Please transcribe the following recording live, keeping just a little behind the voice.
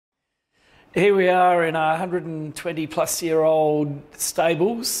Here we are in our 120 plus year old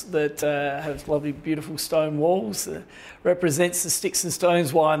stables that have lovely beautiful stone walls. Represents the Sticks and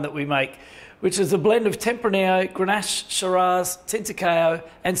Stones wine that we make, which is a blend of Tempranillo, Grenache, Shiraz, Tinta Cao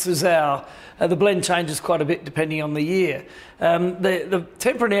and Souzao. The blend changes quite a bit depending on the year. The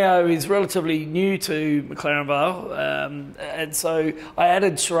Tempranillo is relatively new to McLaren Vale, and so I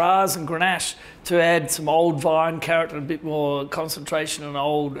added Shiraz and Grenache to add some old vine character, a bit more concentration on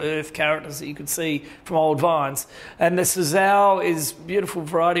old earth characters that you could see from old vines. And the Souzao is a beautiful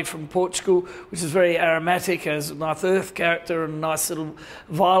variety from Portugal, which is very aromatic, has a nice earth character and a nice little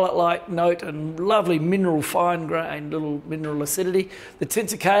violet-like note and lovely mineral, fine grain, little mineral acidity. The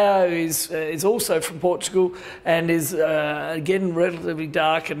Tinta Cao is also from Portugal and is again relatively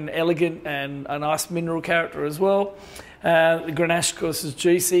dark and elegant and a nice mineral character as well. The Grenache, of course, is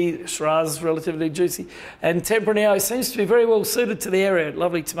juicy. Shiraz is relatively juicy. And Tempranillo seems to be very well suited to the area.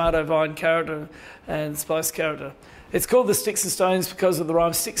 Lovely tomato vine character and spice character. It's called the Sticks and Stones because of the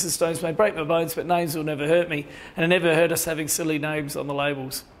rhyme, sticks and stones may break my bones, but names will never hurt me. And it never hurt us having silly names on the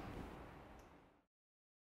labels.